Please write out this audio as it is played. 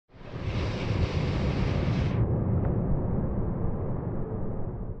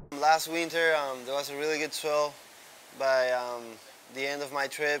last winter, there was a really good swell by the end of my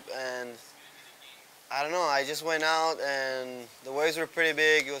trip, and I don't know, I just went out and the waves were pretty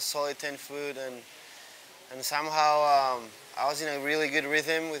big. It was solid 10 foot, and somehow I was in a really good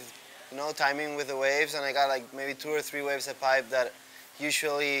rhythm with, timing with the waves, and I got like maybe 2 or 3 waves a pipe that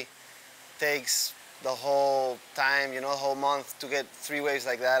usually takes the whole time, the whole month to get 3 waves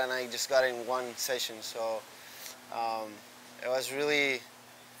like that, and I just got it in one session. So it was really,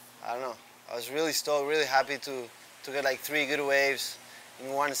 I don't know, I was really stoked, really happy to get like 3 good waves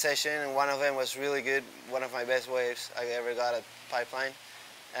in one session, and one of them was really good, one of my best waves I ever got at Pipeline.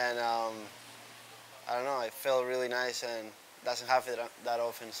 And I don't know, it felt really nice and doesn't happen that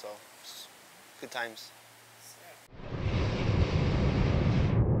often, so good times.